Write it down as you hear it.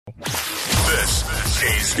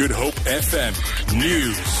This is Good Hope FM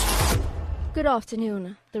News. Good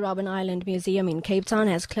afternoon. The Robben Island Museum in Cape Town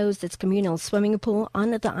has closed its communal swimming pool on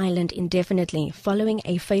the island indefinitely following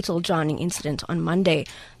a fatal drowning incident on Monday.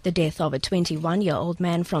 The death of a 21-year-old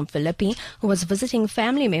man from Philippi who was visiting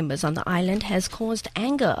family members on the island has caused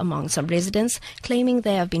anger among some residents, claiming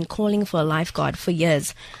they have been calling for a lifeguard for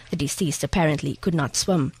years. The deceased apparently could not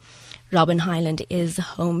swim. Robben Island is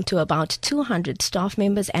home to about 200 staff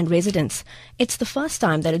members and residents. It's the first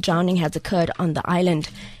time that a drowning has occurred on the island.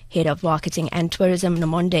 Head of Marketing and Tourism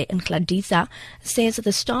Nomonde Nkladisa says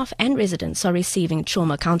the staff and residents are receiving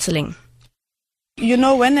trauma counselling. You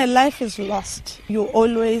know, when a life is lost, you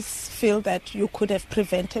always feel that you could have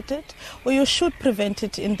prevented it or you should prevent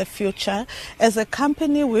it in the future. As a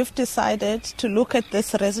company, we've decided to look at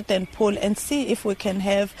this resident pool and see if we can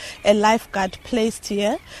have a lifeguard placed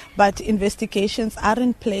here. But investigations are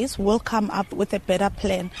in place. We'll come up with a better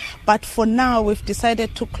plan. But for now, we've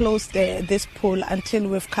decided to close this pool until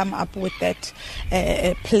we've come up with that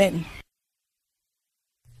plan.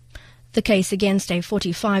 The case against a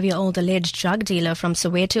 45-year-old alleged drug dealer from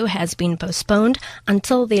Soweto has been postponed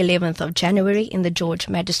until the 11th of January in the George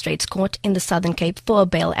Magistrates Court in the Southern Cape for a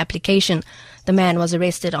bail application. The man was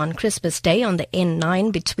arrested on Christmas Day on the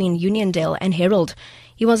N9 between Uniondale and Herald.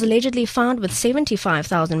 He was allegedly found with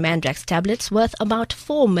 75,000 Mandrax tablets worth about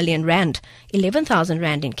 4 million rand. 11,000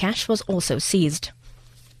 rand in cash was also seized.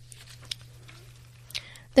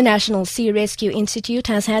 The National Sea Rescue Institute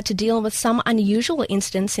has had to deal with some unusual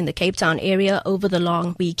incidents in the Cape Town area over the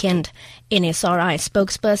long weekend. NSRI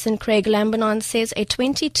spokesperson Craig Lambinon says a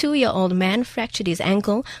 22-year-old man fractured his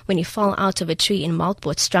ankle when he fell out of a tree in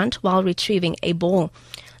Malkpoortstrand while retrieving a ball.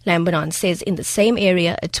 Lambinon says in the same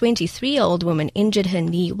area, a 23-year-old woman injured her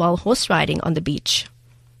knee while horse riding on the beach.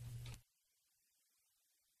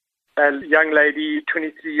 A young lady,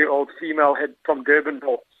 23-year-old female, from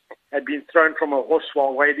Durbanville, had been thrown from a horse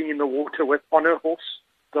while wading in the water on her horse.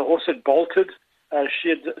 The horse had bolted. She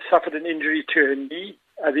had suffered an injury to her knee.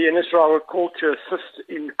 The NSRI were called to assist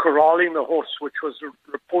in corralling the horse, which was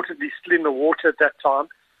reportedly still in the water at that time.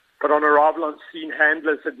 But on arrival on scene,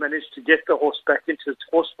 handlers had managed to get the horse back into its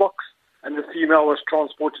horse box, and the female was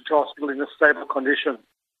transported to hospital in a stable condition.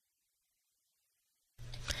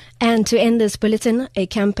 And to end this bulletin, a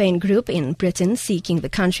campaign group in Britain seeking the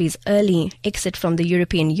country's early exit from the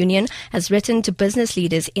European Union has written to business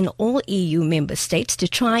leaders in all EU member states to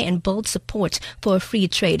try and build support for a free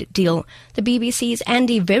trade deal. The BBC's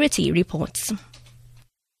Andy Verity reports.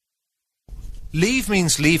 Leave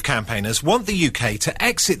means Leave campaigners want the UK to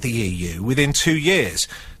exit the EU within 2 years.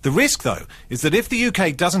 The risk, though, is that if the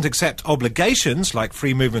UK doesn't accept obligations like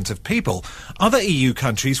free movement of people, other EU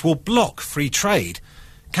countries will block free trade.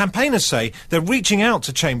 Campaigners say they're reaching out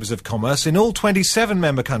to chambers of commerce in all 27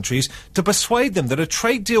 member countries to persuade them that a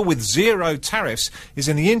trade deal with zero tariffs is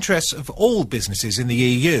in the interests of all businesses in the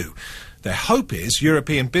EU. Their hope is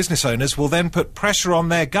European business owners will then put pressure on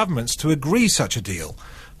their governments to agree such a deal.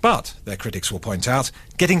 But, their critics will point out,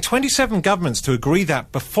 getting 27 governments to agree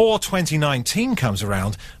that before 2019 comes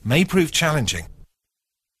around may prove challenging.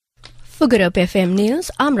 For Good Hope FM News,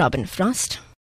 I'm Robin Frost.